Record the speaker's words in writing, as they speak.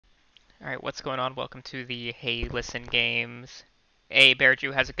Alright, what's going on? Welcome to the Hey Listen Games. Hey, Bear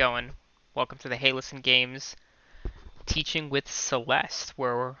Jew, how's it going? Welcome to the Hey Listen Games teaching with Celeste.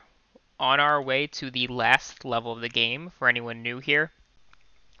 We're on our way to the last level of the game for anyone new here.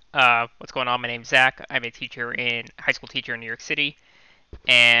 What's going on? My name's Zach. I'm a high school teacher in New York City,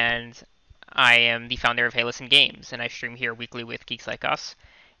 and I am the founder of Hey Listen Games, and I stream here weekly with geeks like us,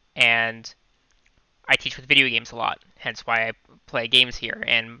 and I teach with video games a lot, hence why I play games here,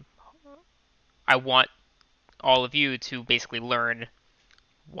 and I want all of you to basically learn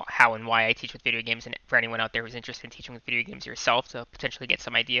how and why I teach with video games, and for anyone out there who's interested in teaching with video games yourself to potentially get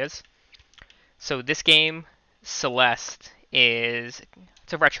some ideas. So this game, Celeste, it's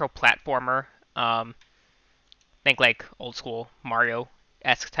a retro platformer. Think like old school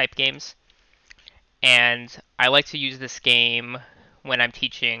Mario-esque type games. And I like to use this game when I'm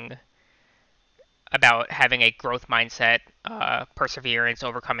teaching about having a growth mindset, perseverance,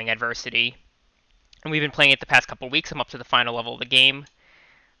 overcoming adversity. And we've been playing it the past couple weeks. I'm up to the final level of the game,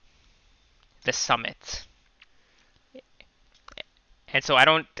 the summit. And so I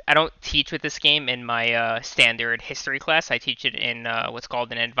don't teach with this game in my standard history class. I teach it in what's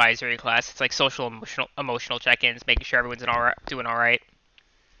called an advisory class. It's like social emotional check-ins, making sure everyone's doing all right.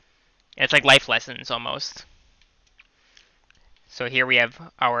 And it's like life lessons almost. So here we have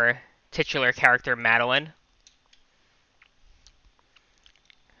our titular character Madeline,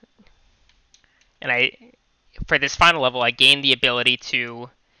 and for this final level I gained the ability to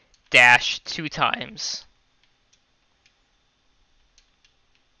dash 2 times.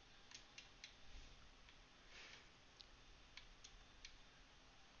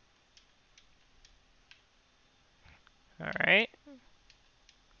 All right.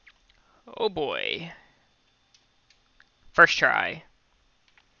 Oh boy. First try.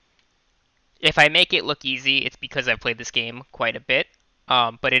 If I make it look easy, it's because I've played this game quite a bit,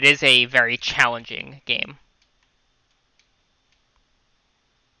 but it is a very challenging game.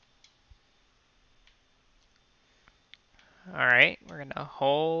 Alright, we're gonna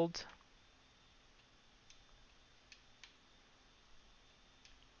hold.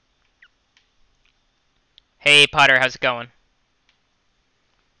 Hey Potter, how's it going?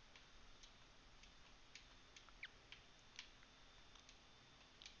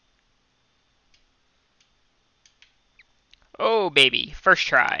 Oh baby, first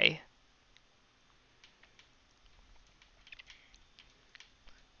try.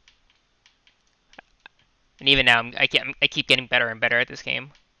 And even now, I keep getting better and better at this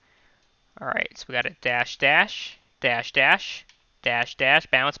game. Alright, so we got a dash, dash, dash, dash, dash, dash,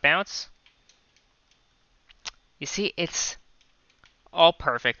 bounce, bounce. You see, it's all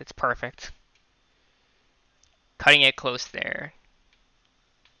perfect. It's perfect. Cutting it close there.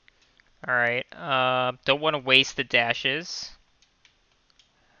 Alright, don't want to waste the dashes.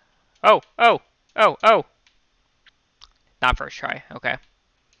 Oh, oh, oh, oh! Not first try, okay.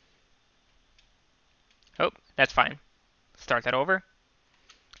 Oh, that's fine. Start that over.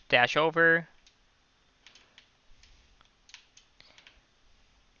 Dash over.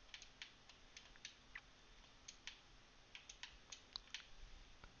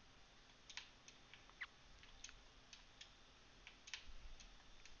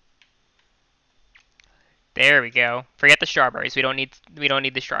 There we go. Forget the strawberries. We don't need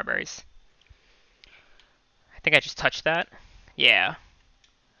the strawberries. I think I just touched that. Yeah.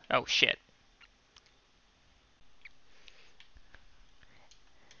 Oh shit.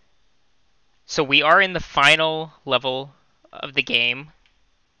 So we are in the final level of the game.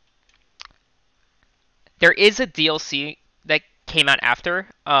 There is a DLC that came out after.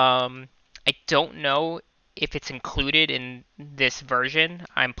 I don't know if it's included in this version.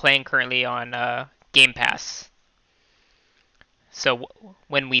 I'm playing currently on Game Pass. So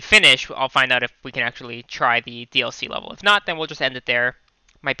when we finish, I'll find out if we can actually try the DLC level. If not, then we'll just end it there.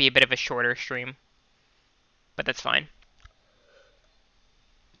 Might be a bit of a shorter stream, but that's fine.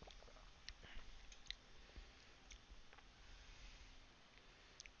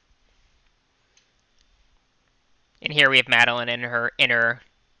 And here we have Madeline and her inner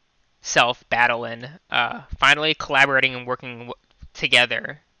self battling, finally collaborating and working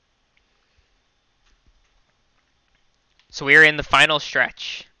together. So we are in the final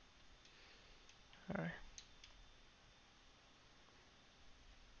stretch. All right.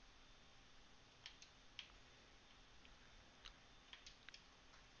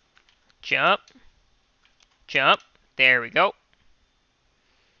 Jump, jump. There we go.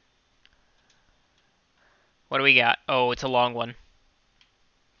 What do we got? Oh, it's a long one.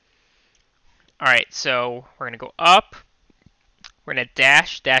 Alright, so we're going to go up. We're going to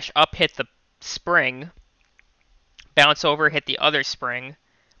dash, dash up, hit the spring. Bounce over, hit the other spring.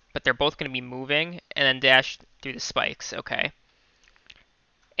 but they're both going to be moving, and then dash through the spikes. Okay.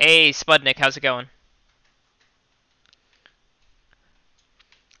 Hey, Spudnik, how's it going?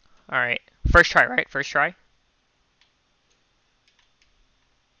 All right. First try, right? First try.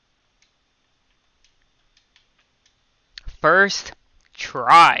 First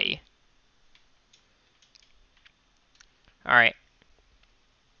try. All right.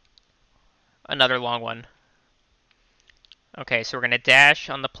 Another long one. Okay, so we're going to dash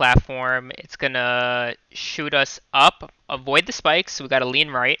on the platform. It's going to shoot us up. Avoid the spikes. So we got to lean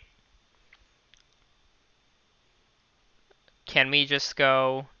right. Can we just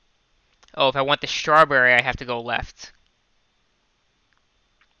go... Oh, if I want the strawberry, I have to go left.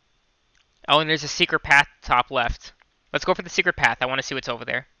 Oh, and there's a secret path top left. Let's go for the secret path. I want to see what's over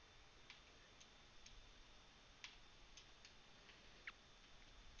there.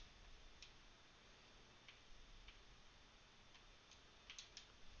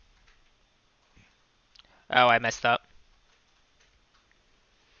 Oh, I messed up.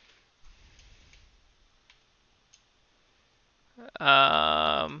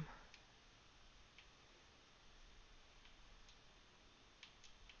 Um,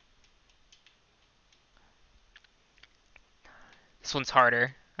 this one's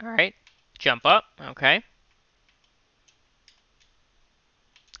harder. All right, jump up. Okay.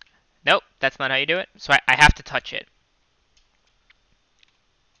 Nope, that's not how you do it. So I have to touch it.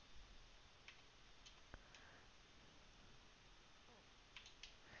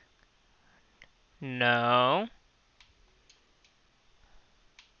 No.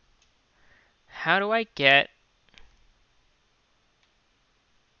 How do I get...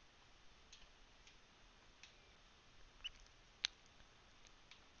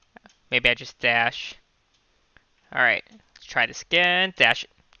 Maybe I just dash. All right, let's try this again. Dash.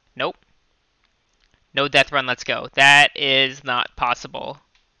 Nope. No death run, let's go. That is not possible.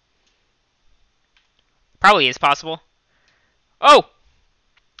 Probably is possible. Oh!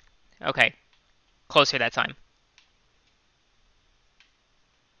 Okay, closer that time.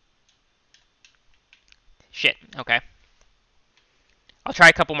 Shit, okay. I'll try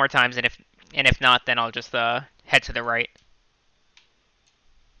a couple more times, and if not, then I'll just head to the right.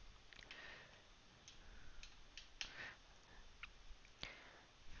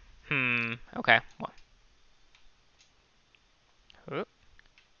 Okay. Well. Oh.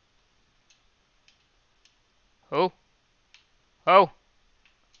 Oh. Oh.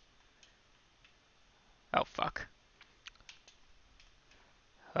 Oh, fuck.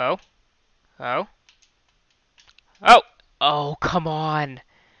 Oh. Oh. Oh! Oh, come on!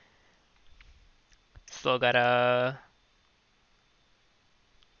 Still gotta...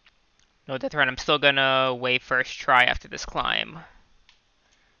 No death run. I'm still gonna wait first try after this climb.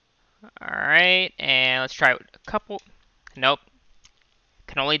 Alright, and let's try a couple... Nope.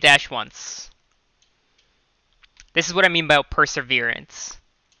 Can only dash once. This is what I mean by perseverance.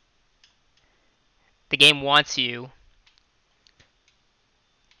 The game wants you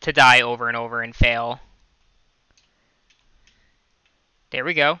to die over and over and fail. There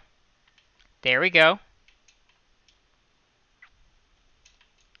we go. There we go.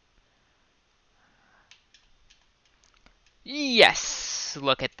 Yes!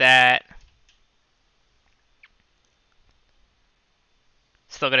 Look at that.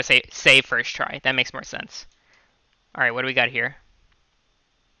 Still gonna say save first try. That makes more sense. Alright, what do we got here?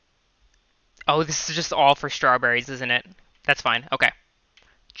 Oh, this is just all for strawberries, isn't it? That's fine. Okay.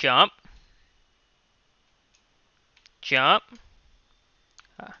 Jump. Jump.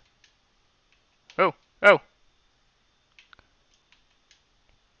 Oh. Oh.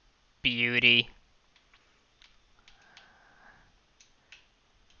 Beauty.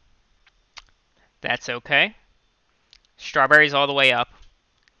 That's okay. Strawberries all the way up.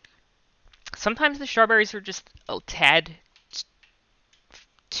 Sometimes the strawberries are just a tad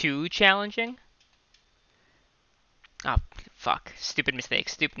too challenging. Oh, fuck. Stupid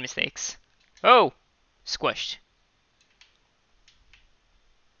mistakes. Stupid mistakes. Oh! Squished.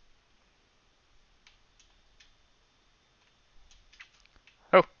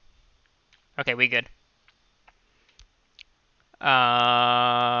 Oh. Okay, we good.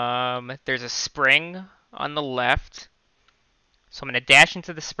 There's a spring on the left. So I'm gonna dash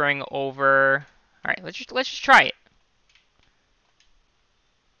into the spring over. All right, let's just try it.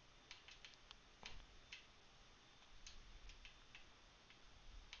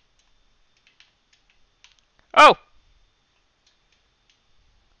 Oh,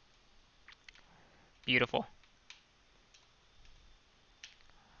 beautiful.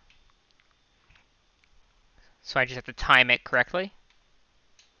 So I just have to time it correctly.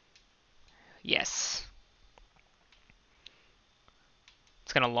 Yes.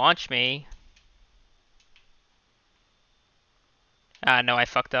 It's gonna launch me. No, I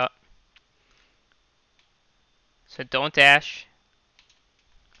fucked up. So don't dash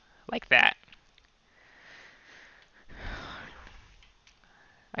like that.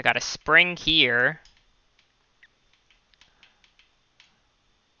 I got a spring here.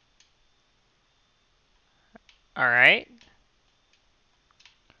 Alright.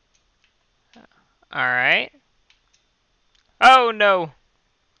 Alright. Oh no!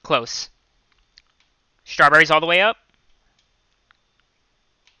 Close. Strawberries all the way up?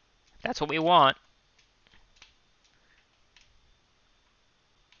 That's what we want.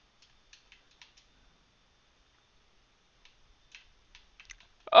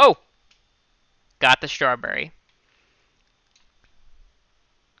 Oh! Got the strawberry.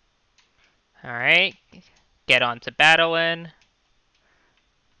 Alright. Get on to battling.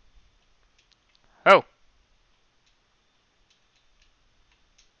 Oh!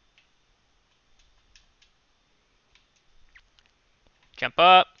 Jump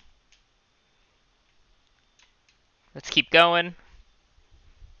up. Let's keep going.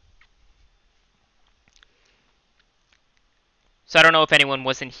 So I don't know if anyone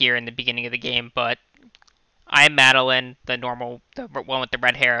wasn't here in the beginning of the game, but I'm Madeline, the one with the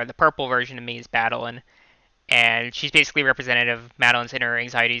red hair. The purple version of me is Madeline, and she's basically representative of Madeline's inner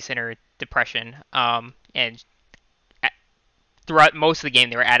anxieties, inner depression. And throughout most of the game,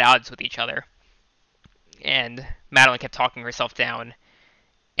 they were at odds with each other, and Madeline kept talking herself down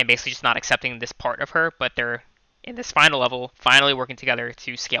and basically just not accepting this part of her. But they're in this final level, finally working together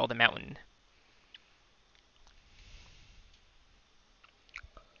to scale the mountain.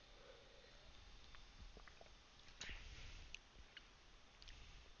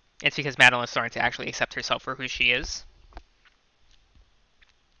 It's because Madeline is starting to actually accept herself for who she is.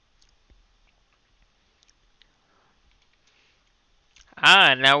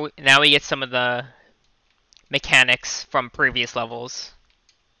 Now we get some of the mechanics from previous levels.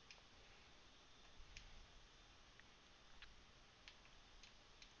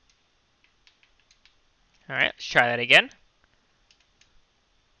 Alright, let's try that again.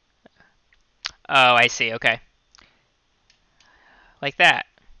 Oh, I see, okay. Like that.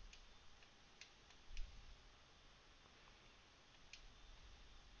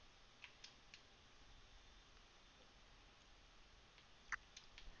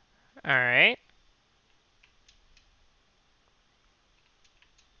 Alright.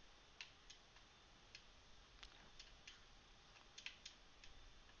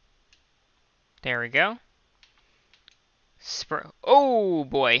 There we go. Oh,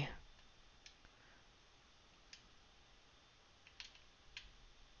 boy.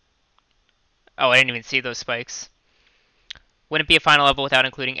 Oh, I didn't even see those spikes. Wouldn't be a final level without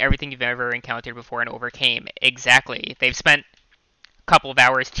including everything you've ever encountered before and overcame. Exactly. They've spent a couple of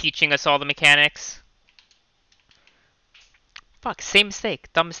hours teaching us all the mechanics. Fuck, same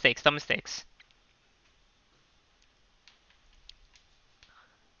mistake. Dumb mistakes, dumb mistakes.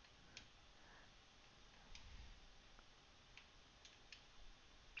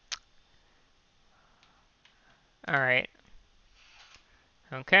 Alright.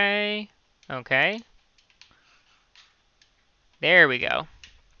 Okay. Okay. There we go.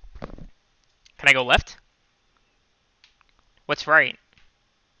 Can I go left? What's right?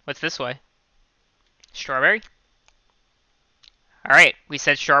 What's this way? Strawberry? Alright, we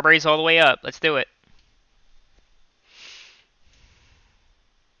said strawberries all the way up. Let's do it.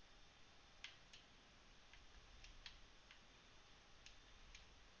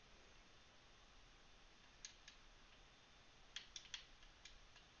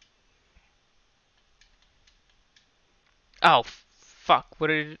 Oh, fuck. What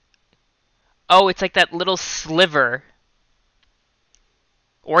did... Oh, it's like that little sliver.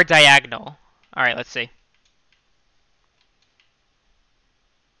 Or diagonal. Alright, let's see.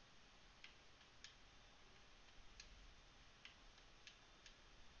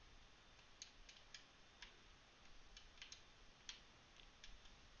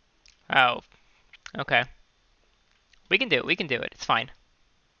 Oh, okay. We can do it. We can do it. It's fine.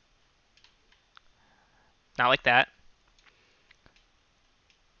 Not like that.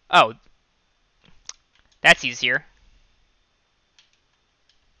 Oh, that's easier.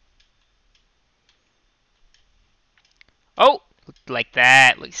 Oh, like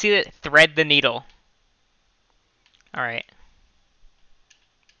that. See that? Thread the needle. Alright.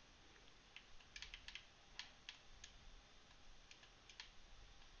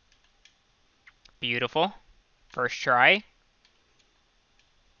 Beautiful. First try.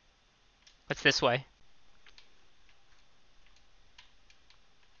 What's this way?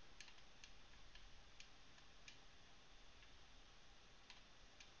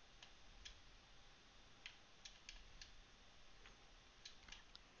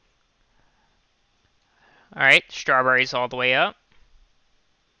 Alright, strawberries all the way up.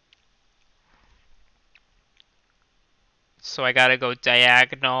 So I gotta go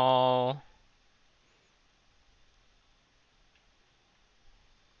diagonal.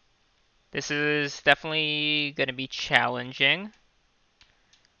 This is definitely gonna be challenging.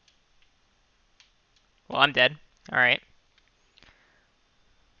 Well, I'm dead. Alright.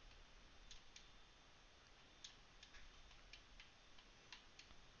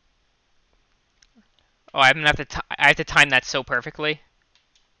 Oh, I'm gonna have to I have to time that so perfectly.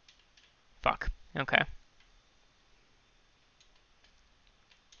 Fuck. Okay.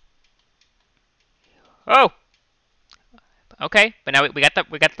 Oh! Okay, but now we got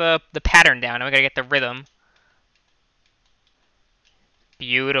the pattern down. Now we gotta get the rhythm.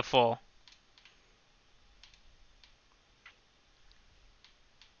 Beautiful.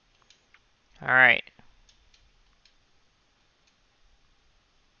 Alright.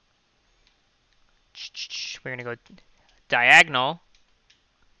 We're gonna go diagonal.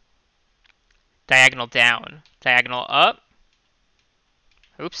 Diagonal down. Diagonal up.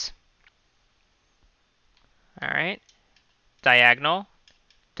 Oops. Alright. Diagonal.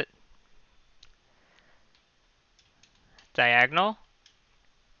 D diagonal.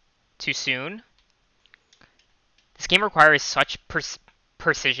 Too soon. This game requires such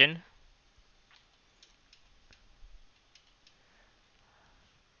precision.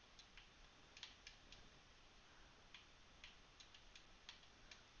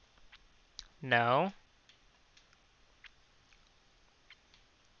 No.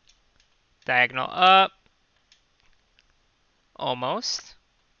 Diagonal up. Almost.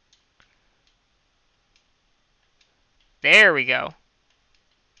 There we go.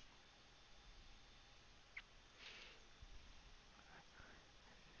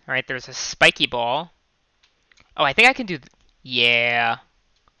 Alright, there's a spiky ball. Oh, I think I can do... Yeah.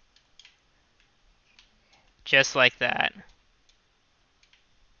 Just like that.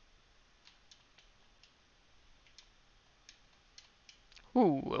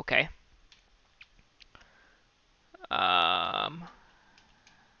 Ooh, okay. Um...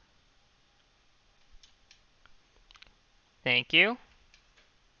 Thank you.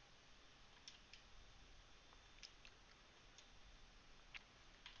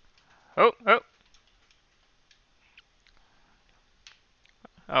 Oh, oh.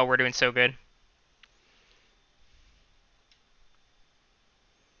 Oh, we're doing so good.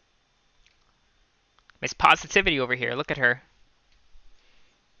 Miss Positivity over here. Look at her.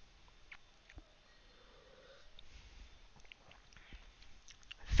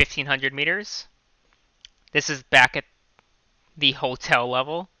 1,500 meters. This is back at the hotel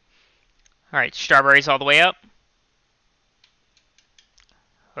level. Alright, strawberries all the way up.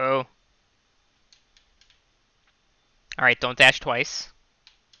 Oh. Alright, don't dash twice.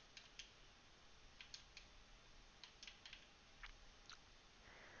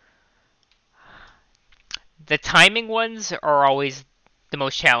 The timing ones are always the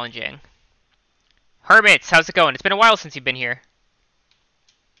most challenging. Hermits, how's it going? It's been a while since you've been here.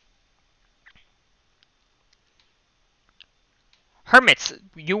 Hermits,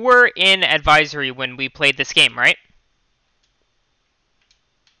 you were in advisory when we played this game, right?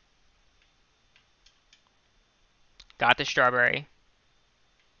 Got the strawberry.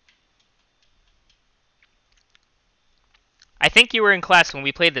 I think you were in class when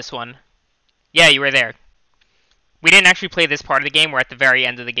we played this one. Yeah, you were there. We didn't actually play this part of the game. We're at the very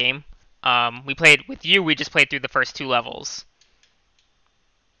end of the game. We played with you. We just played through the first 2 levels.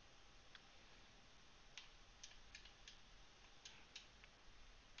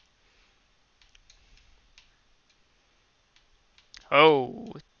 Oh.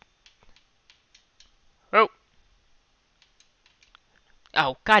 Oh.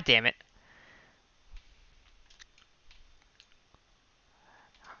 Oh, god damn it.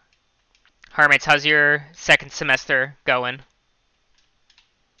 Hermits, how's your second semester going?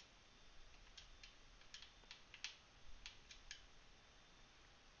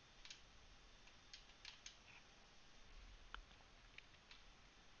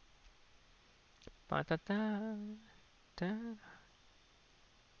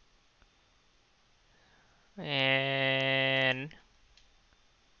 And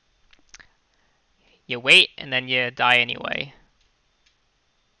you wait, and then you die anyway.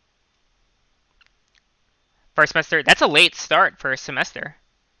 First semester, that's a late start for a semester.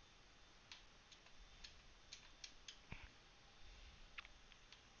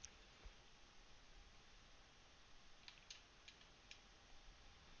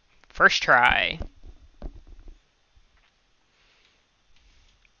 First try.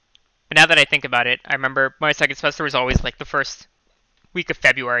 But now that I think about it, I remember my second semester was always like the first week of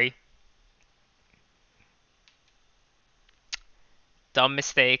February. Dumb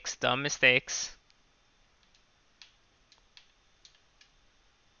mistakes, dumb mistakes.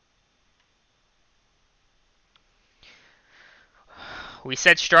 We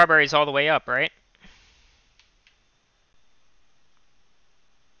said strawberries all the way up, right?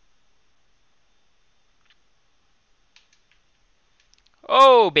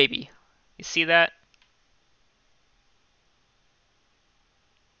 Oh, baby. You see that?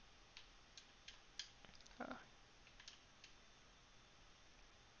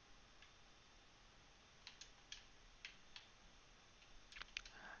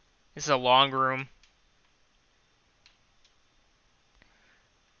 This is a long room.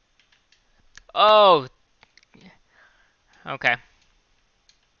 Oh, okay.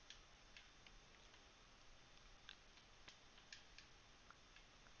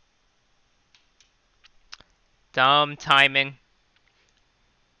 Dumb timing.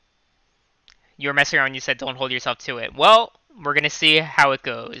 You were messing around when you said don't hold yourself to it. Well, we're gonna see how it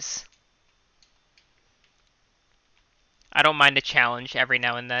goes. I don't mind a challenge every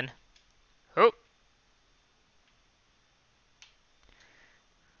now and then. Oh,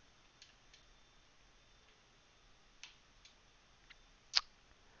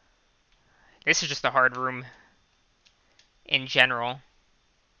 this is just a hard room in general.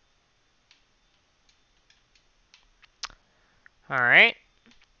 Alright.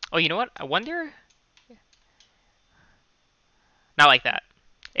 Oh, you know what? I wonder... Not like that.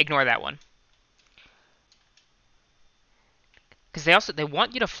 Ignore that one. Because they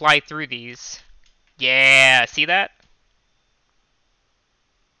want you to fly through these. Yeah, see that?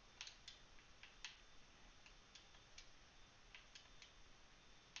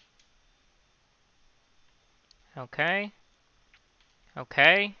 Okay.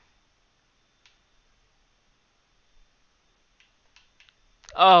 Okay.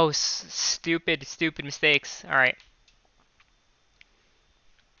 Oh, stupid, stupid mistakes. Alright.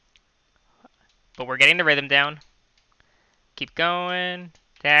 But we're getting the rhythm down. Keep going.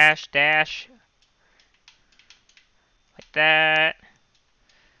 Dash, dash. Like that.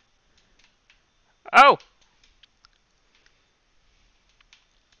 Oh!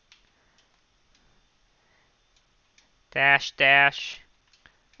 Dash, dash.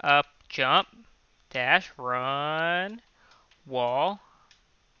 Up, jump. Dash, run. Wall.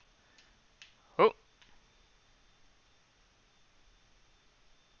 Oh.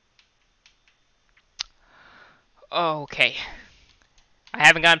 Okay. I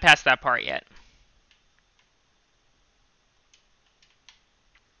haven't gotten past that part yet.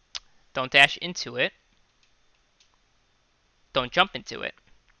 Don't dash into it. Don't jump into it.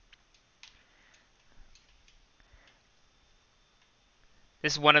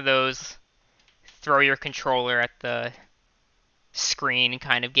 This is one of those throw your controller at the screen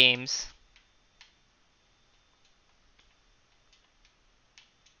kind of games.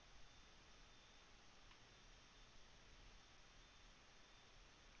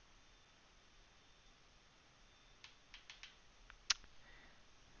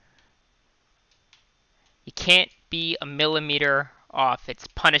 You can't be a millimeter off. It's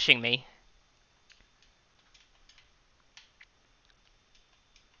punishing me.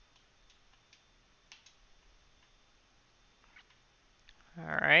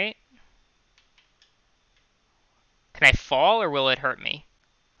 Alright. Can I fall or will it hurt me?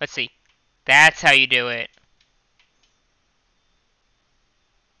 Let's see. That's how you do it.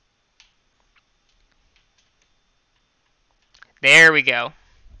 There we go.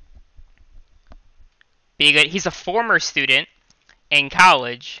 Be good. He's a former student in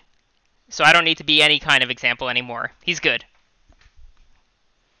college, so I don't need to be any kind of example anymore. He's good.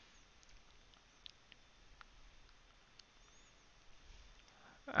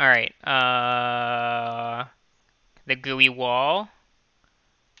 Alright. The gooey wall.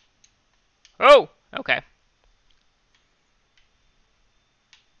 Oh! Okay.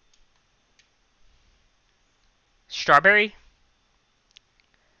 Strawberry?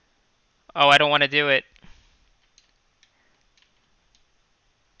 Oh, I don't want to do it.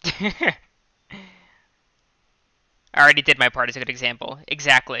 I already did my part as a good example.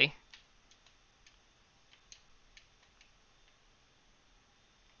 Exactly.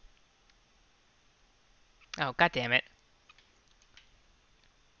 Oh, god damn it.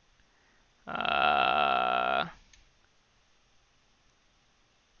 Now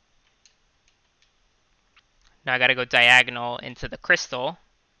I gotta go diagonal into the crystal.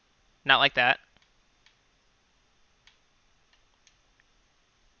 Not like that.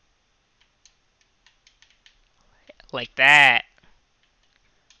 Like that.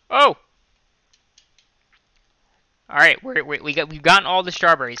 Oh! Alright, we've gotten all the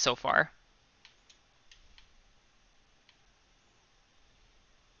strawberries so far.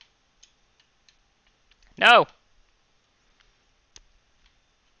 No!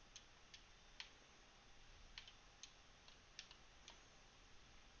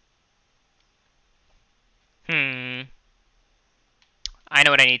 Hmm. I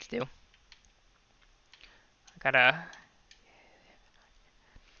know what I need to do. I gotta...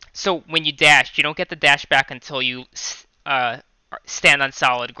 So when you dash, you don't get the dash back until you stand on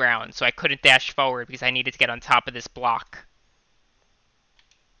solid ground. So I couldn't dash forward because I needed to get on top of this block.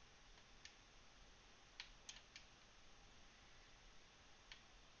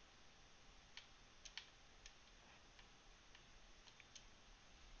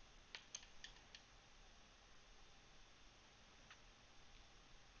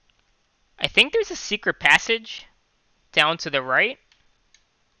 I think there's a secret passage down to the right.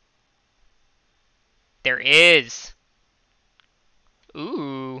 There is.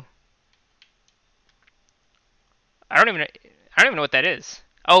 Ooh. I don't even know what that is.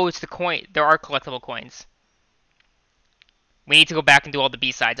 Oh, it's the coin. There are collectible coins. We need to go back and do all the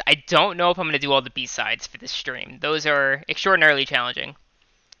B-sides. I don't know if I'm going to do all the B-sides for this stream. Those are extraordinarily challenging.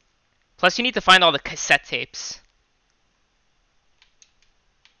 Plus, you need to find all the cassette tapes.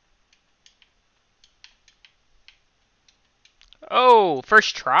 Oh,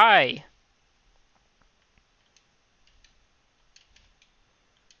 first try.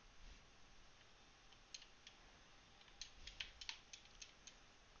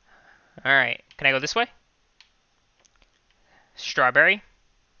 Alright, can I go this way? Strawberry.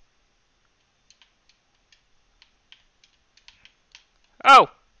 Oh!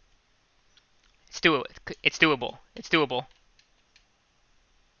 It's doable. It's doable. It's doable.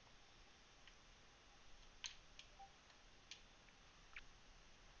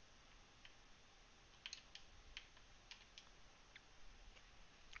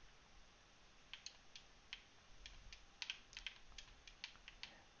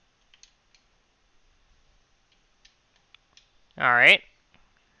 Alright,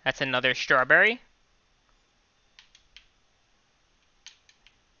 that's another strawberry.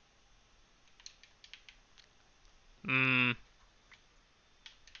 Mmm.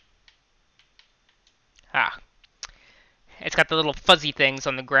 Ah. It's got the little fuzzy things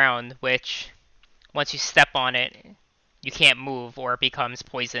on the ground, which, once you step on it, you can't move or it becomes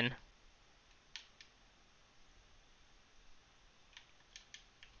poison.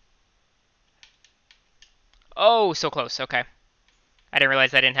 Oh, so close. Okay. I didn't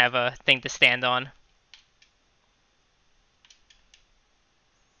realize I didn't have a thing to stand on.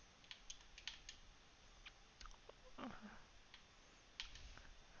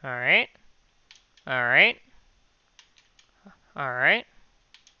 Alright. Alright. Alright.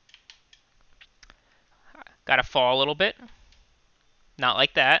 Gotta fall a little bit. Not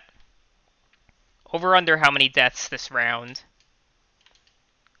like that. Over under how many deaths this round?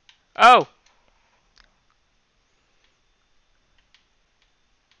 Oh!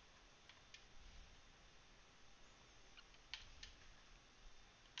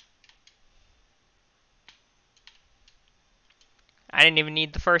 I didn't even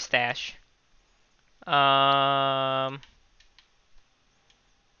need the first dash.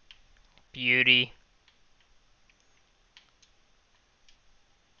 Beauty.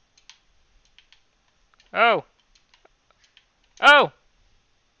 Oh! Oh!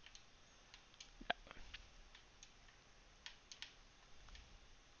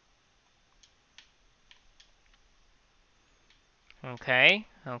 Okay,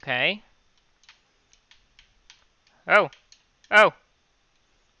 okay. Oh! Oh!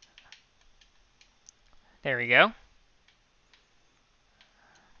 There we go.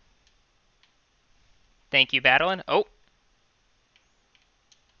 Thank you, Battling. Oh!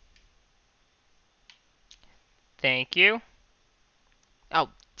 Thank you. Oh,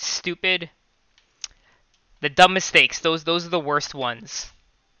 stupid. The dumb mistakes. Those are the worst ones.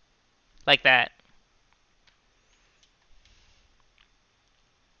 Like that.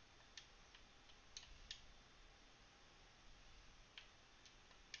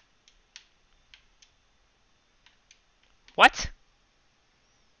 What?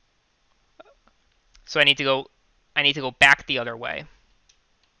 So I need to go back the other way.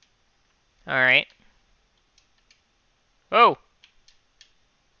 Alright. Oh!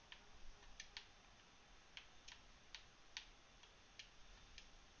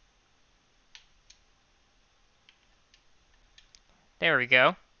 There we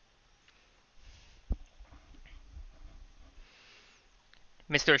go.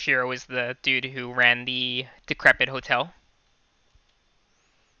 Mr. Oshiro was the dude who ran the decrepit hotel.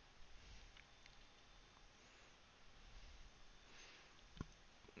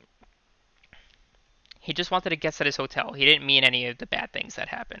 He just wanted to guest at his hotel. He didn't mean any of the bad things that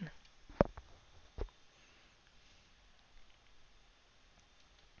happened.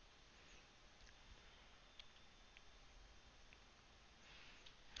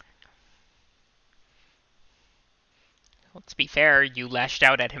 To be fair, you lashed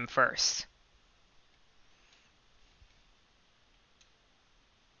out at him first.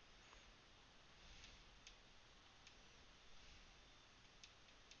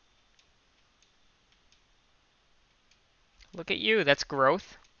 Look at you, that's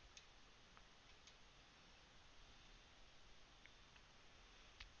growth.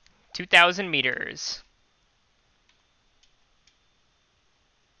 2,000 meters.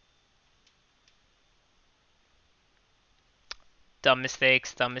 Dumb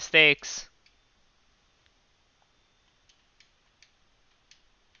mistakes, dumb mistakes.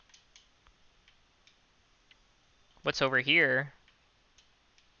 What's over here?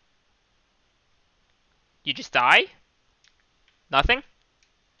 You just die? Nothing?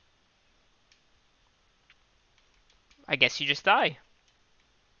 I guess you just die.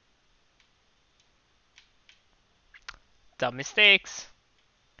 Dumb mistakes.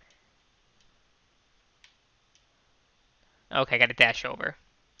 Okay, I gotta dash over.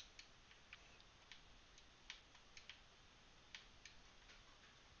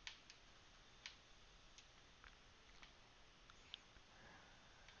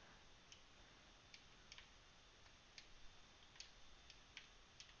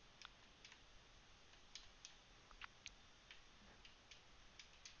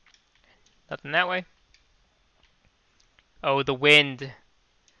 Nothing that way. Oh, the wind.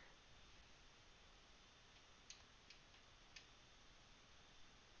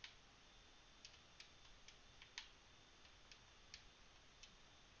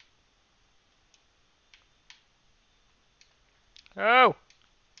 Oh!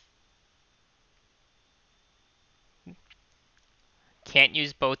 Can't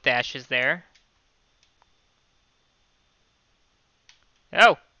use both dashes there.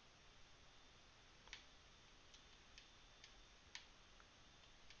 Oh!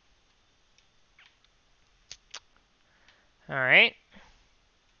 Alright.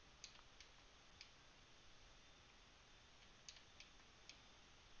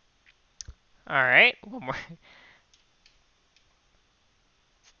 Alright. One more.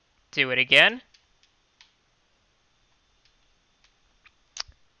 Do it again.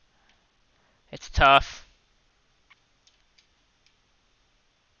 It's tough.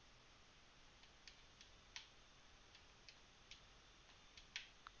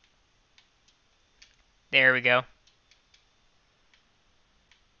 There we go.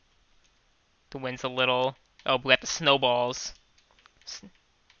 The wind's a little... Oh, we got the snowballs.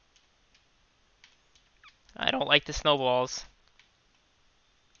 I don't like the snowballs.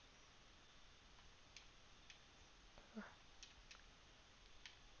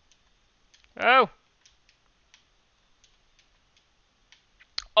 Oh!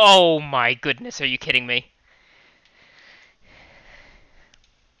 Oh my goodness, are you kidding me?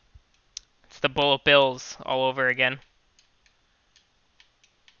 It's the bullet bills all over again.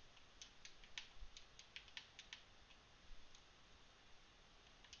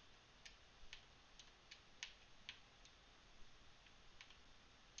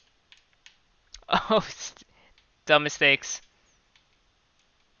 Oh, dumb mistakes.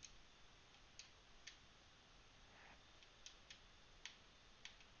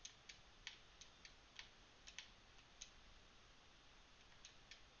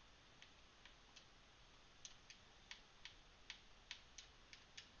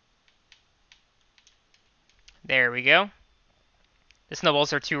 There we go. The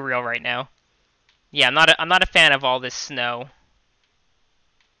snowballs are too real right now. Yeah, I'm not a fan of all this snow.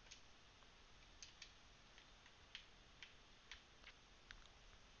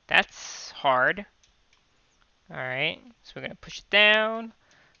 That's hard. Alright, so we're gonna push it down.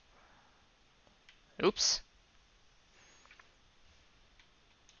 Oops.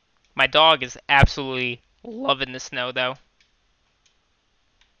 My dog is absolutely loving the snow, though.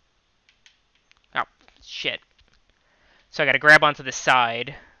 Oh, shit. So I gotta grab onto the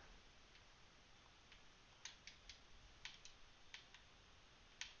side.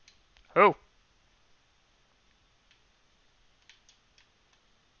 Oh.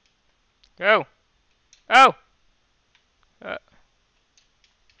 Oh. Oh. Uh,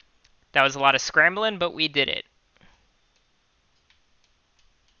 that was a lot of scrambling, but we did it.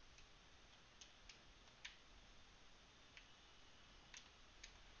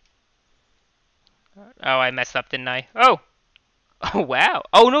 Oh, I messed up, didn't I? Oh. Oh, wow.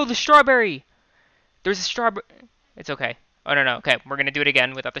 Oh, no, the strawberry. There's a strawberry. It's okay. Oh, no, no. Okay, we're gonna do it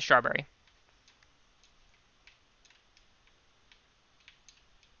again without the strawberry.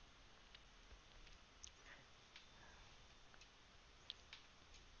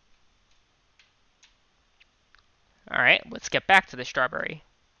 Alright, let's get back to the strawberry.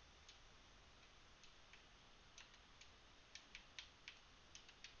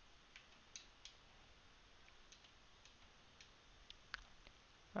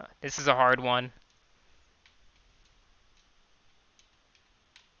 This is a hard one.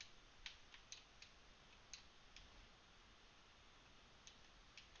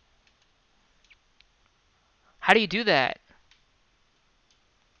 How do you do that?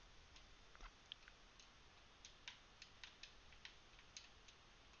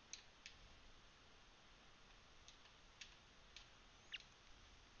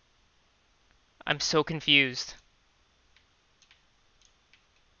 I'm so confused.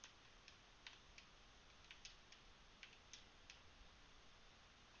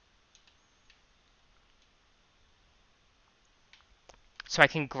 So I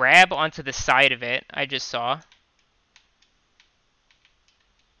can grab onto the side of it, I just saw.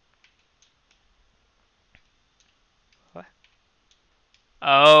 What?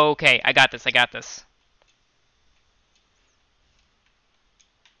 Okay, I got this, I got this.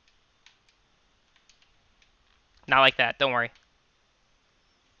 Not like that, don't worry.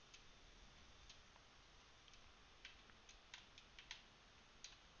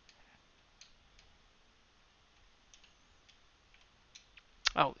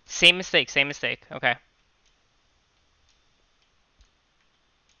 Oh, same mistake, same mistake. Okay.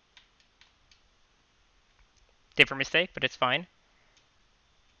 Different mistake, but it's fine.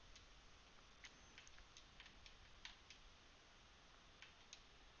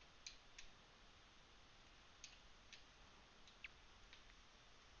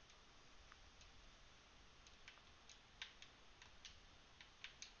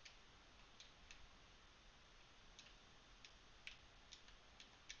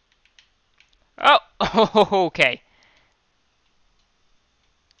 Oh, okay.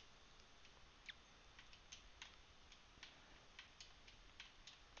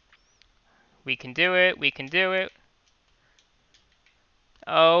 We can do it, we can do it.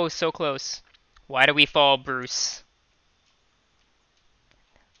 Oh, so close. Why do we fall, Bruce?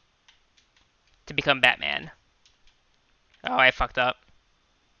 To become Batman. Oh, I fucked up.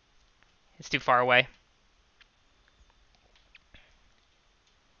 It's too far away.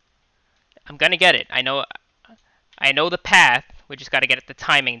 I'm gonna get it. I know the path. We just gotta get the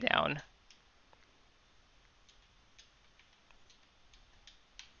timing down.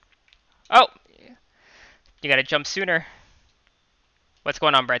 Oh, you gotta jump sooner. What's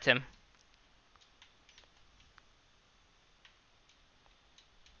going on, Brett Tim?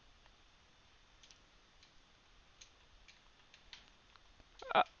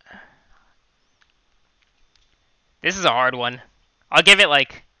 Uh, this is a hard one. I'll give it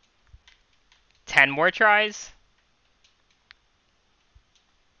like 10 more tries.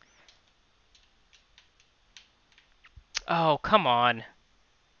 Oh, come on.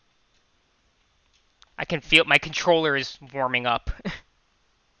 I can feel my controller is warming up.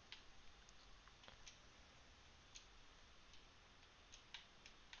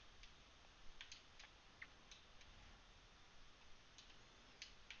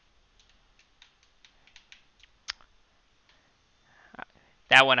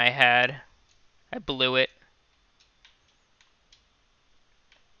 That one I had. I blew it.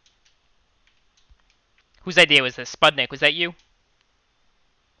 Whose idea was this? Spudnik, was that you?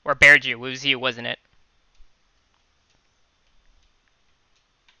 Or Bearju? It was you, wasn't it?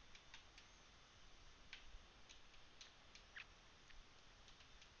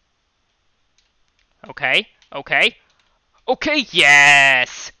 Okay. Okay. Okay,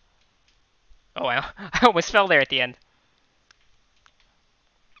 yes! Oh, I almost fell there at the end.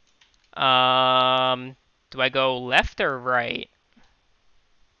 Do I go left or right?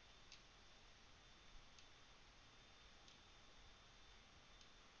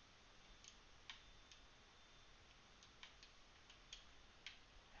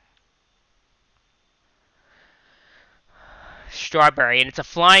 Strawberry, and it's a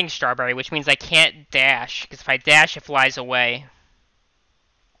flying strawberry, which means I can't dash, because if I dash, it flies away.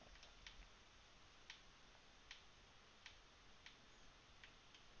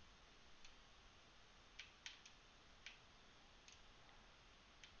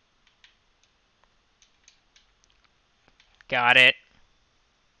 Got it.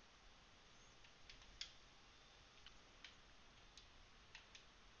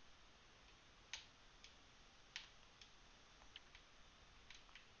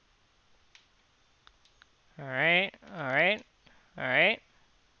 Alright, alright, alright.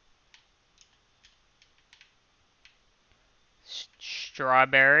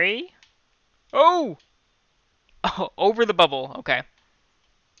 Strawberry. Oh! Oh, over the bubble. Okay.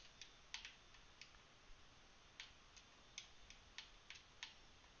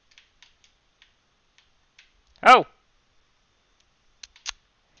 Oh!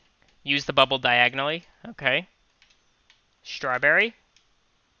 Use the bubble diagonally. Okay. Strawberry.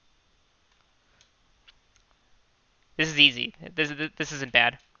 This is easy. This isn't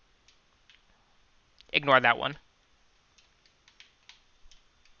bad. Ignore that one.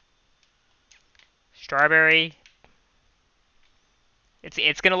 Strawberry.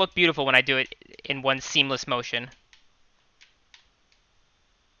 It's gonna look beautiful when I do it in one seamless motion.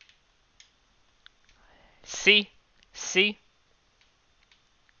 See? See?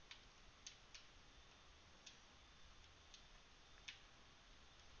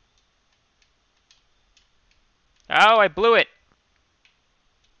 Oh, I blew it.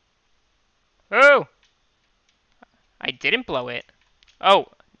 Oh! I didn't blow it. Oh,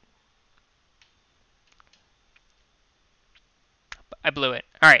 I blew it.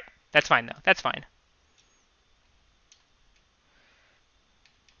 Alright. That's fine, though. That's fine.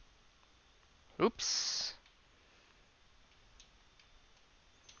 Oops.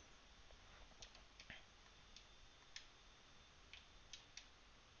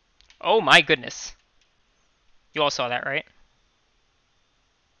 Oh my goodness. You all saw that, right?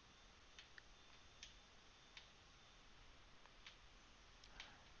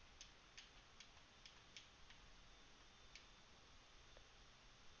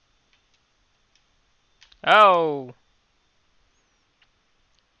 Oh!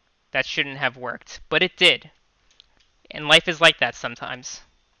 That shouldn't have worked. But it did. And life is like that sometimes.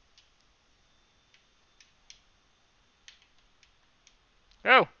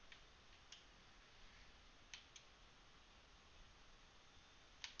 Oh!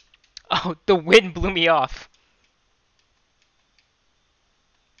 Oh, the wind blew me off.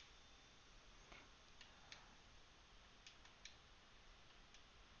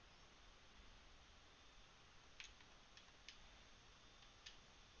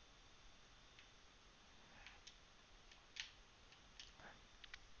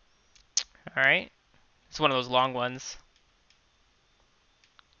 Alright. It's one of those long ones.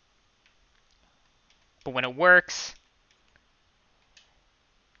 But when it works,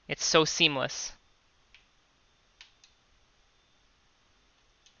 it's so seamless.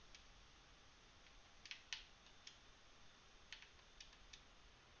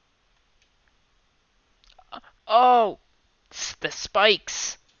 Oh! The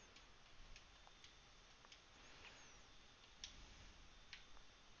spikes!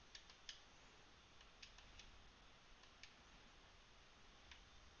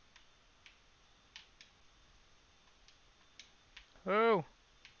 Oh!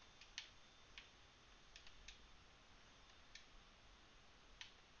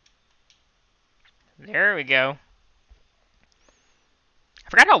 There we go. I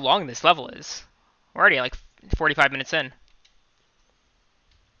forgot how long this level is. We're already like 45 minutes in.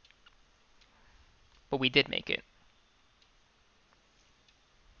 But we did make it.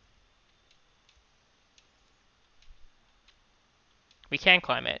 We can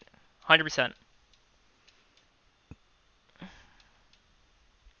climb it. 100%.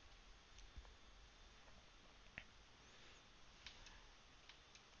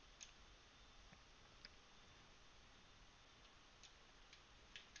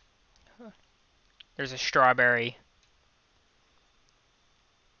 There's a strawberry.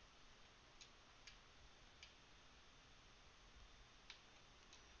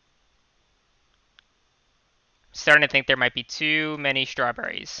 Starting to think there might be too many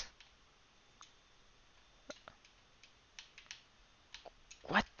strawberries.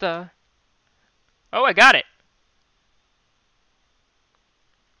 What the? Oh, I got it.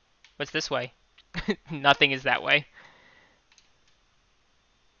 What's this way? Nothing is that way.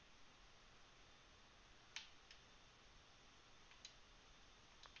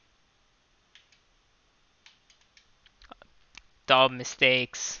 Dumb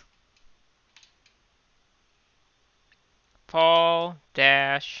mistakes. Fall,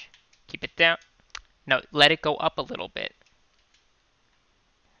 dash, keep it down. No, let it go up a little bit.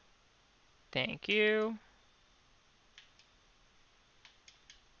 Thank you.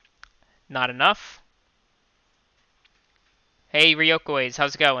 Not enough. Hey, Ryokois,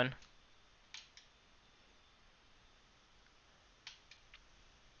 how's it going?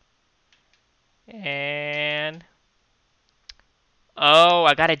 And... Oh,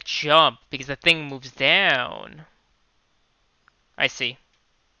 I gotta jump because the thing moves down. I see.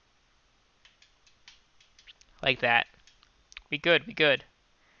 Like that. We good, we good.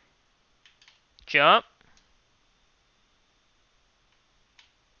 Jump.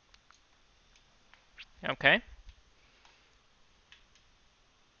 Okay.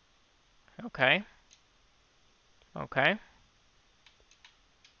 Okay. Okay.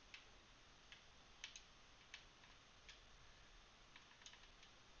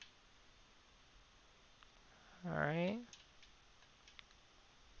 Alright.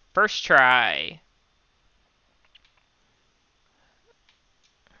 First try.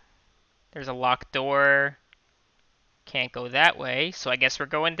 There's a locked door. Can't go that way, so I guess we're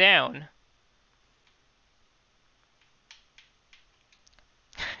going down.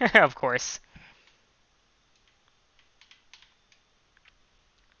 Of course.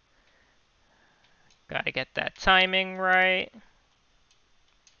 Gotta get that timing right.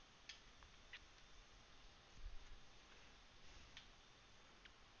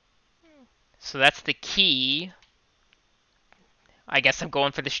 So that's the key. I guess I'm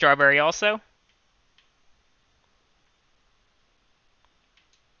going for the strawberry also.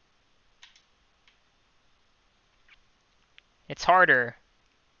 It's harder.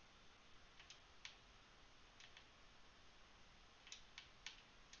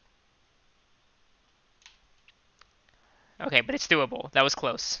 Okay, but it's doable. That was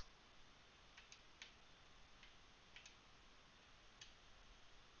close.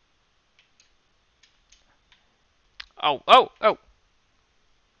 Oh, oh, oh.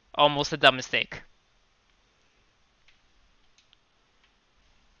 Almost a dumb mistake.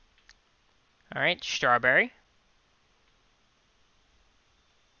 All right, strawberry.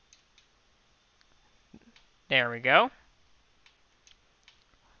 There we go.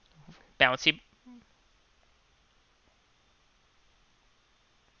 Bouncy.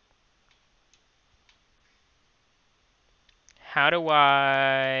 How do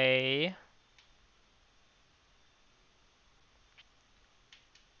I...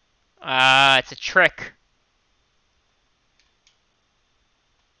 it's a trick.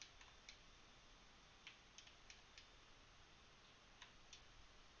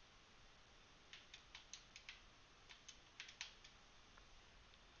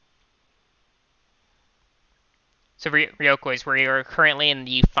 So Ryoko is where you're currently in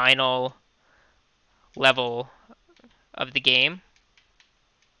the final level of the game.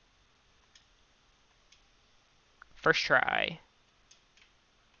 First try.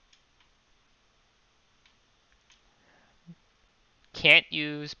 Can't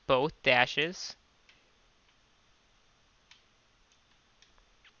use both dashes.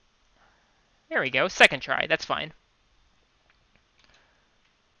 There we go. Second try. That's fine.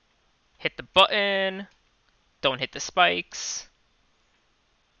 Hit the button. Don't hit the spikes.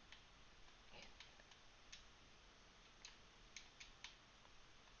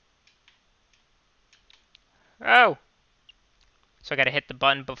 Oh! So I gotta hit the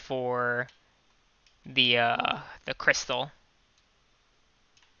button before the crystal.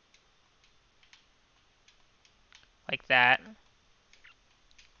 Like that.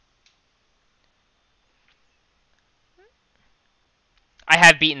 I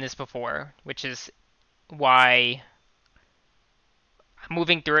have beaten this before, which is why I'm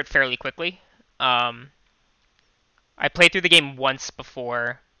moving through it fairly quickly. I played through the game once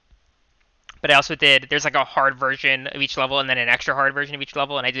before, but I also did, there's like a hard version of each level and then an extra hard version of each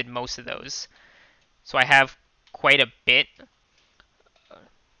level, and I did most of those. So I have quite a bit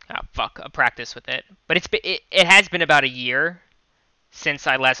of practice with it. But it has been about a year since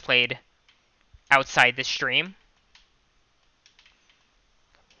I last played outside the stream.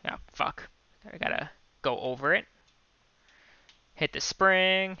 Fuck. I gotta go over it. Hit the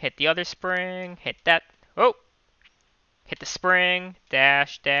spring, hit the other spring, hit that. Oh! Hit the spring,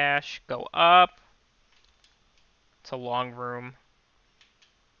 dash, dash, go up. It's a long room.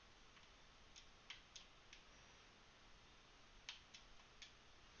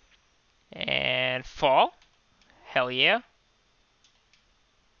 And fall. Hell yeah.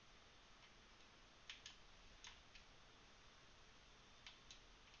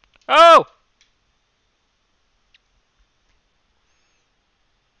 Oh!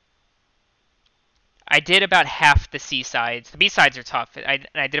 I did about half the C-sides. The B-sides are tough. I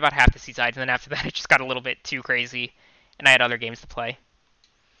did about half the C-sides, and then after that it just got a little bit too crazy, and I had other games to play.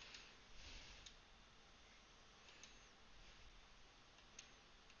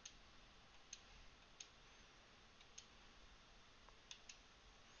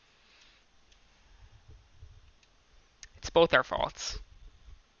 It's both our faults.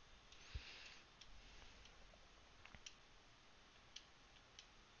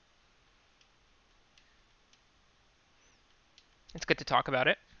 It's good to talk about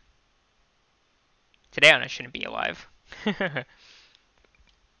it. Today I shouldn't be alive. I've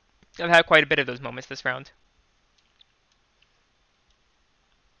had quite a bit of those moments this round.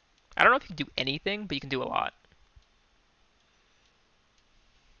 I don't know if you can do anything, but you can do a lot.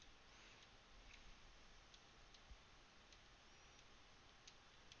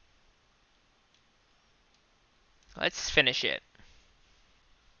 Let's finish it.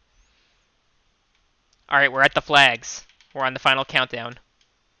 Alright, we're at the flags. We're on the final countdown.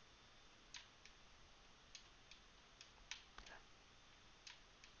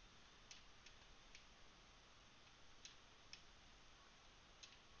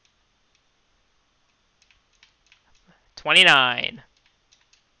 29.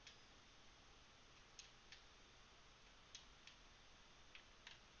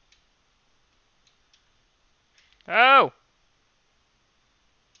 Oh!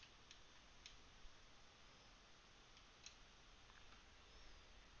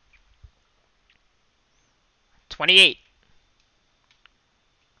 28.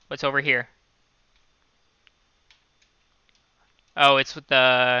 What's over here? Oh, it's with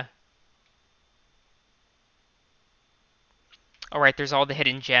the... Alright, there's all the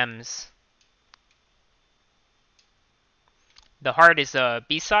hidden gems. The heart is a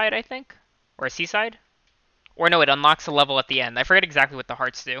B-side, I think? Or a C-side? Or no, it unlocks a level at the end. I forget exactly what the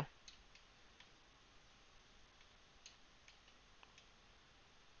hearts do.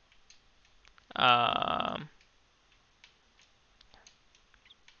 Um,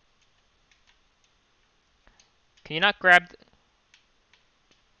 can you not grab...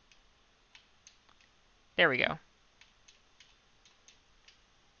 There we go.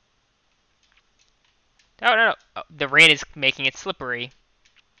 Oh, no, no. Oh, the rain is making it slippery.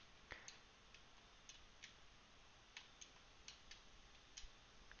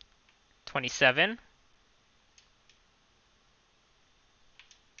 27.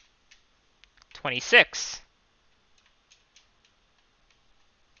 26.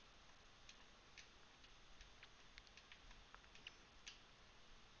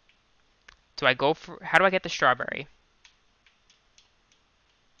 Do I go for... How do I get the strawberry?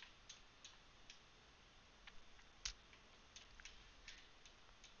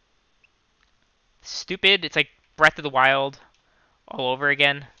 Stupid. It's like Breath of the Wild all over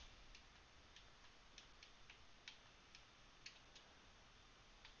again.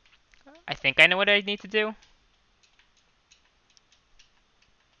 I think I know what I need to do.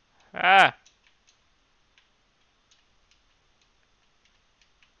 Ah.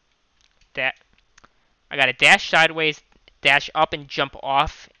 That. I gotta dash sideways, dash up, and jump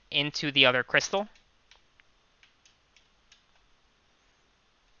off into the other crystal.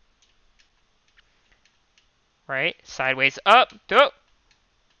 Right. Sideways up. Oh.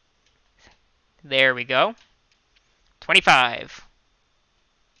 There we go. 25.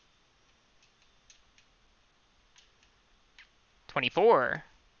 24.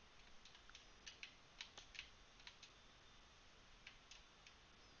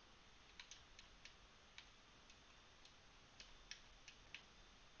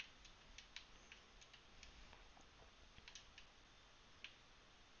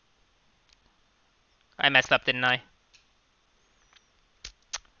 I messed up, didn't I?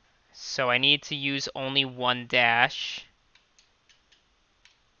 So I need to use only one dash.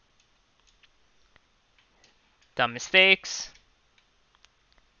 Dumb mistakes.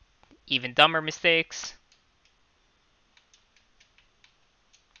 Even dumber mistakes.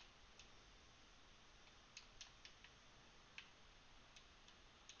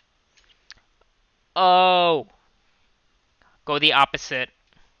 Oh. Go the opposite.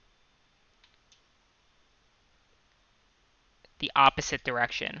 The opposite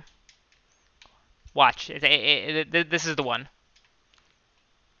direction. Watch. This is the one.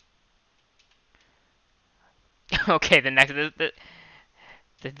 Okay, the next...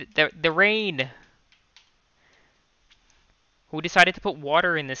 The rain. Who decided to put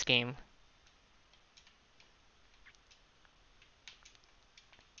water in this game?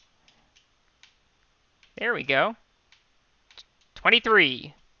 There we go.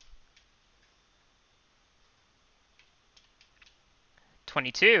 23.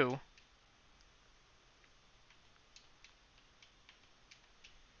 22.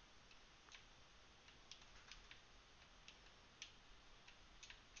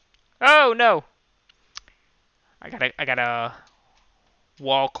 Oh no! I gotta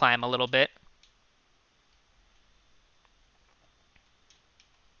wall climb a little bit.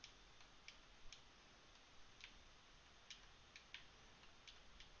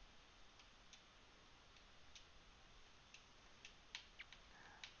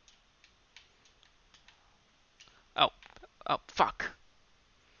 Oh, oh, fuck.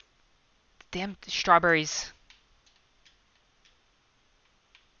 Damn strawberries.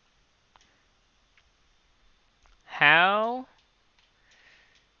 How?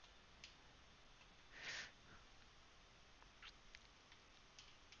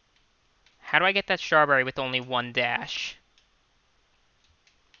 How do I get that strawberry with only one dash?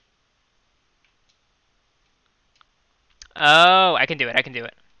 Oh, I can do it. I can do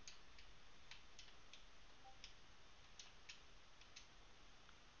it.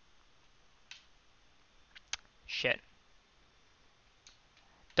 Shit.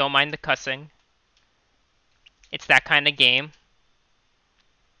 Don't mind the cussing. It's that kind of game.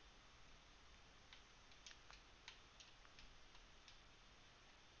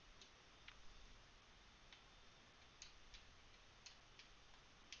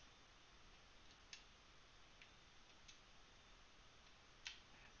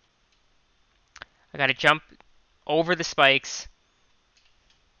 I gotta jump over the spikes.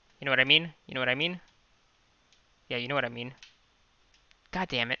 You know what I mean? You know what I mean? Yeah, you know what I mean. God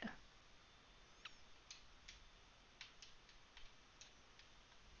damn it.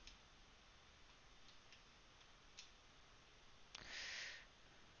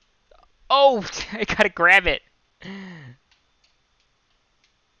 Oh, I gotta grab it.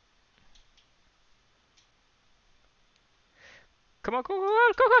 Come on, go, go,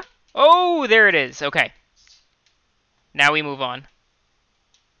 go, go, go. Oh, there it is. Okay. Now we move on.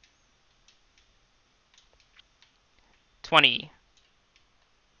 20.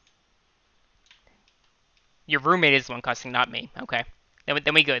 Your roommate is the one cussing, not me. Okay.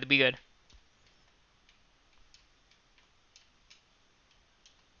 Then we good. We good.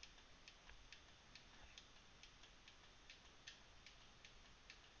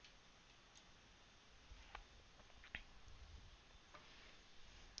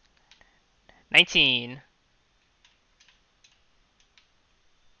 19.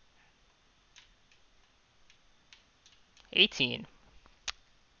 18.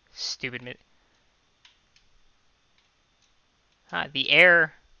 Stupid. The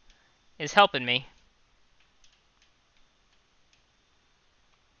air is helping me.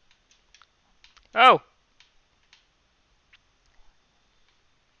 Oh.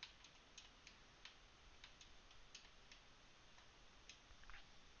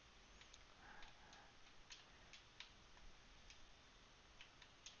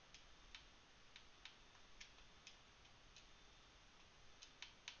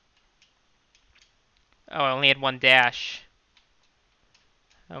 Oh, I only had one dash.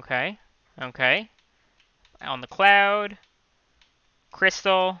 Okay. Okay. On the cloud.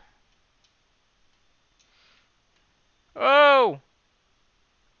 Crystal. Oh!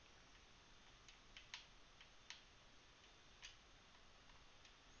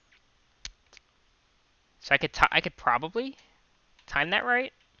 So I could probably time that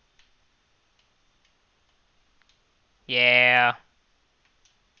right? Yeah.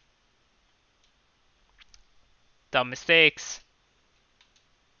 Dumb mistakes. —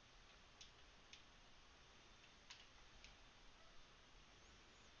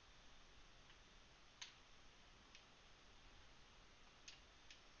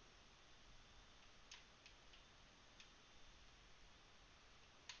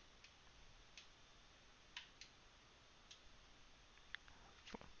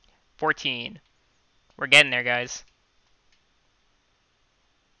 14. We're getting there, guys.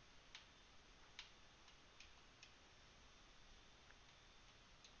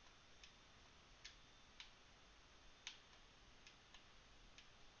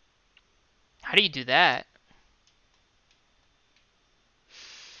 How do you do that?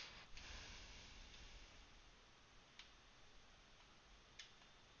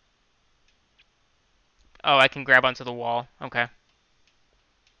 Oh, I can grab onto the wall. Okay.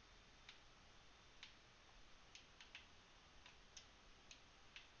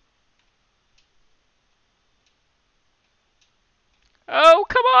 Oh,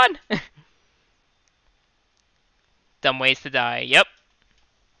 come on! Dumb ways to die. Yep.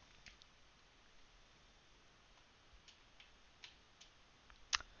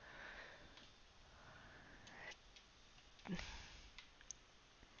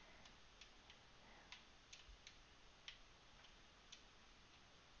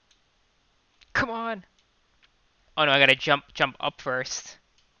 Come on. Oh no, I gotta jump up first.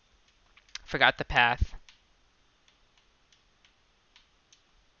 Forgot the path.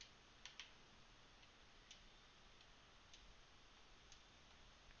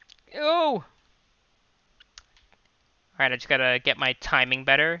 Oh! Alright, I just gotta get my timing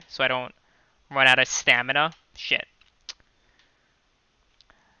better so I don't run out of stamina. Shit.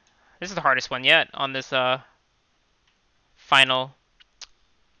 This is the hardest one yet on this final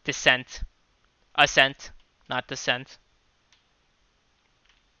descent. Ascent, not descent.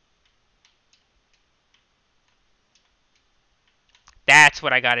 That's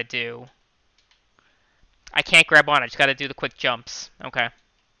what I gotta do. I can't grab on, I just gotta do the quick jumps. Okay.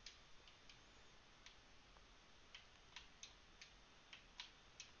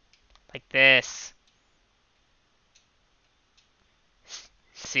 Like this.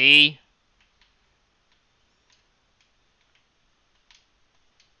 See?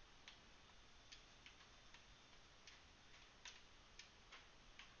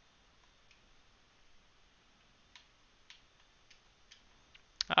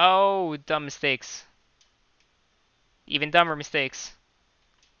 Oh, dumb mistakes. Even dumber mistakes.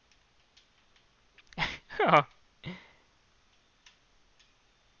 Oh.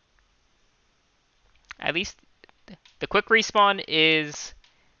 At least the quick respawn is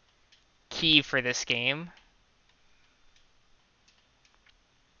key for this game.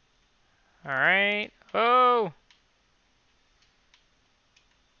 All right. Oh.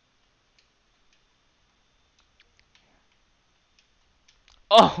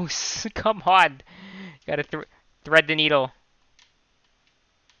 Oh, come on. Gotta thread the needle.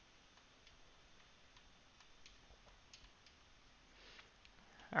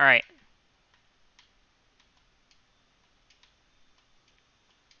 All right.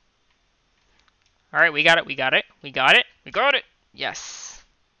 All right, we got it. We got it. We got it. We got it. Yes.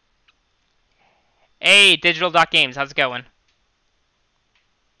 Hey, Digital Games, how's it going?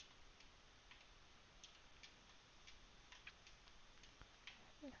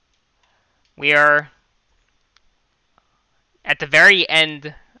 We are at the very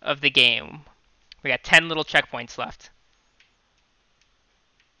end of the game. We got 10 little checkpoints left.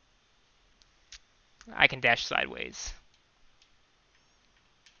 I can dash sideways.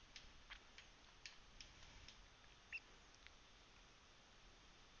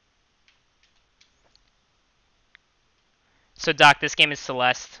 So, Doc, this game is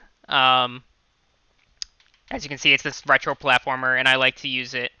Celeste. As you can see, it's this retro platformer, and I like to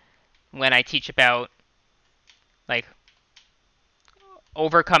use it when I teach about like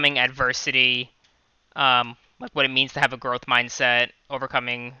overcoming adversity, like what it means to have a growth mindset,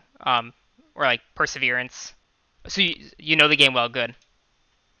 overcoming, or like perseverance. So you know the game well, good.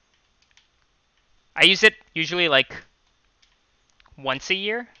 I use it usually like once a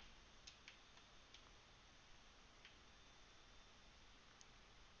year.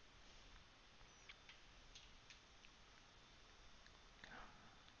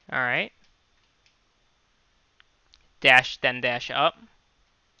 All right. Dash, then dash up.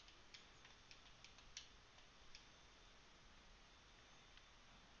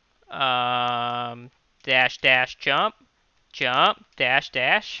 Dash, dash, jump. Jump, dash,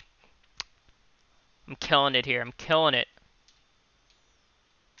 dash. I'm killing it here. I'm killing it.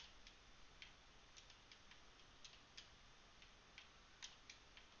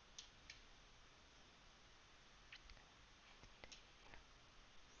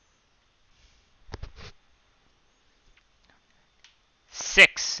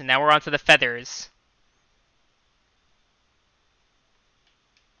 Six. And now we're on to the feathers.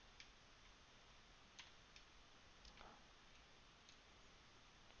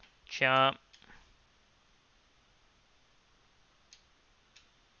 Jump.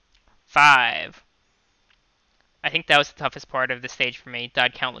 5. I think that was the toughest part of the stage for me.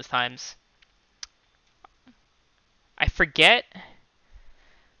 Died countless times. I forget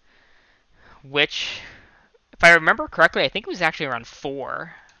which. If I remember correctly, I think it was actually around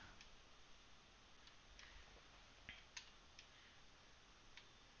 4.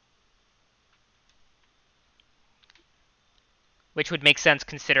 Which would make sense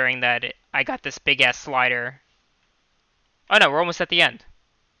considering that I got this big ass slider. Oh no, we're almost at the end.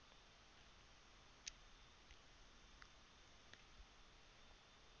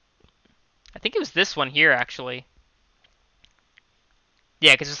 I think it was this one here actually.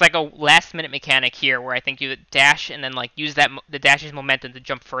 Yeah, because it's like a last minute mechanic here where I think you dash and then like use that the dash's momentum to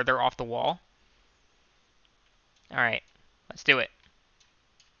jump further off the wall. All right, let's do it.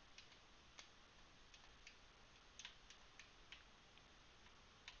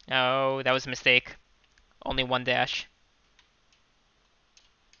 Oh, that was a mistake. Only one dash.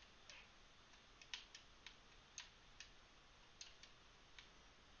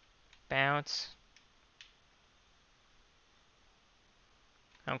 Bounce.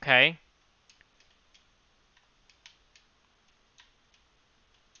 Okay.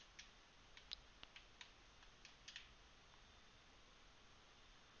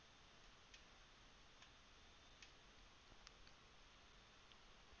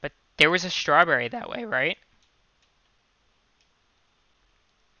 But there was a strawberry that way, right?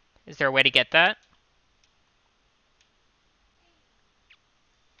 Is there a way to get that?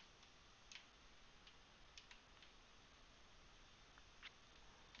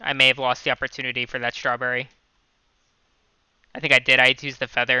 I may have lost the opportunity for that strawberry. I think I did. I used the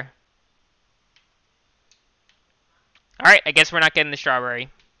feather. Alright, I guess we're not getting the strawberry.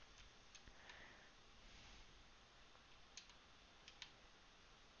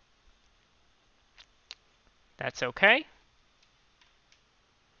 That's okay.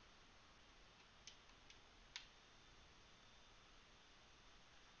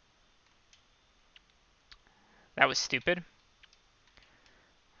 That was stupid.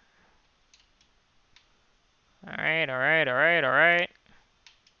 Alright, alright, alright, alright.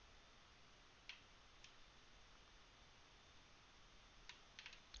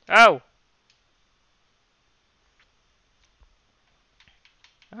 Oh!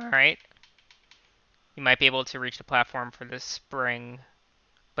 Alright. You might be able to reach the platform for the spring,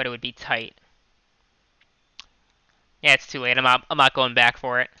 but it would be tight. Yeah, it's too late. I'm not going back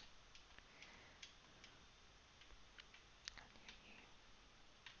for it.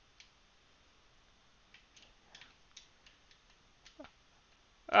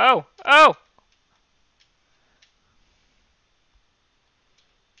 Oh, oh!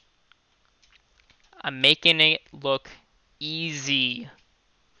 I'm making it look easy.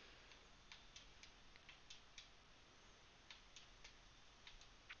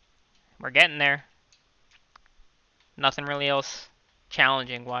 We're getting there. Nothing really else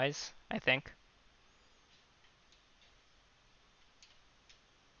challenging wise, I think.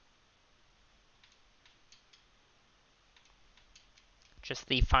 Just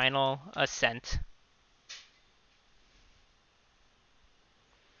the final ascent.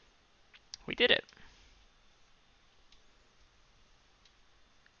 We did it.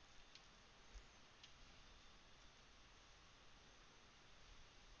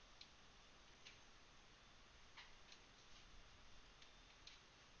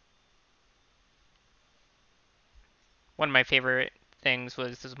 One of my favorite things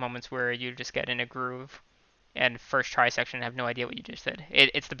was those moments where you just get in a groove and first try section have no idea what you just did.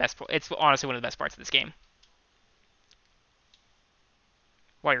 It's the best. It's honestly one of the best parts of this game.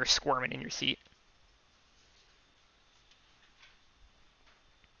 While you're squirming in your seat.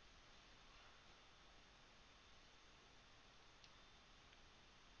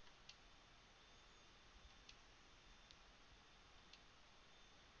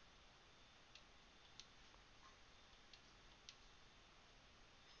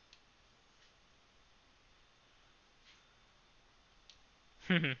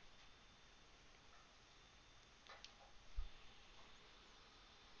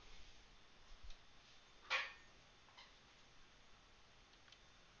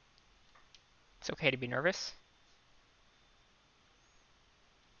 It's okay to be nervous.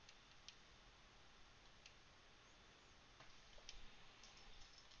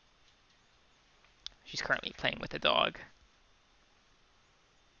 She's currently playing with a dog.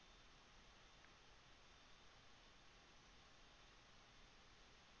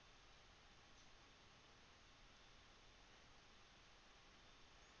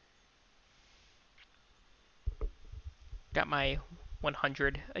 Got my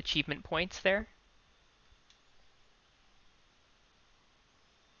 100 achievement points there.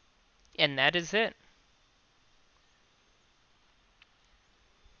 And that is it.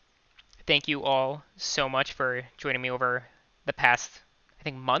 Thank you all so much for joining me over the past, I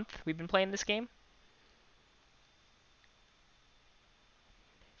think, month we've been playing this game.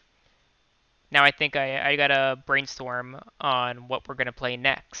 Now I think I gotta brainstorm on what we're gonna play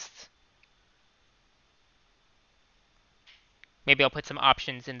next. Maybe I'll put some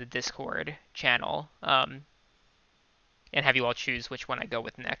options in the Discord channel and have you all choose which one I go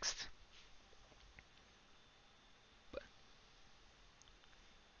with next.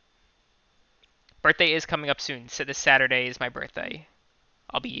 Birthday is coming up soon, so this Saturday is my birthday.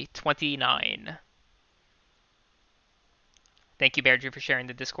 I'll be 29. Thank you, Bear Drew, for sharing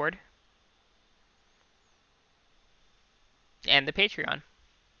the Discord and the Patreon.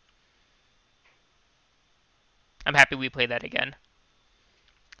 I'm happy we played that again.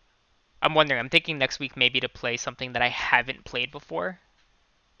 I'm thinking next week maybe to play something that I haven't played before.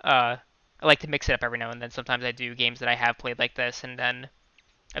 I like to mix it up every now and then. Sometimes I do games that I have played like this, and then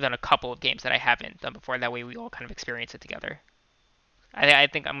I've done a couple of games that I haven't done before. That way we all kind of experience it together. I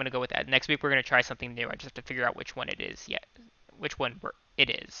think I'm going to go with that. Next week we're going to try something new. I just have to figure out which one it is yet. Which one it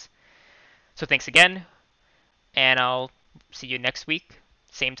is. So thanks again, and I'll see you next week.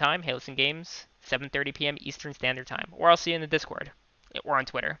 Same time, Hey Listen Games, 7:30 p.m. Eastern Standard Time. Or I'll see you in the Discord or on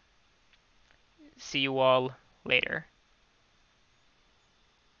Twitter. See you all later.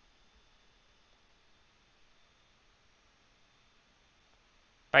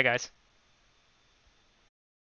 Bye, guys.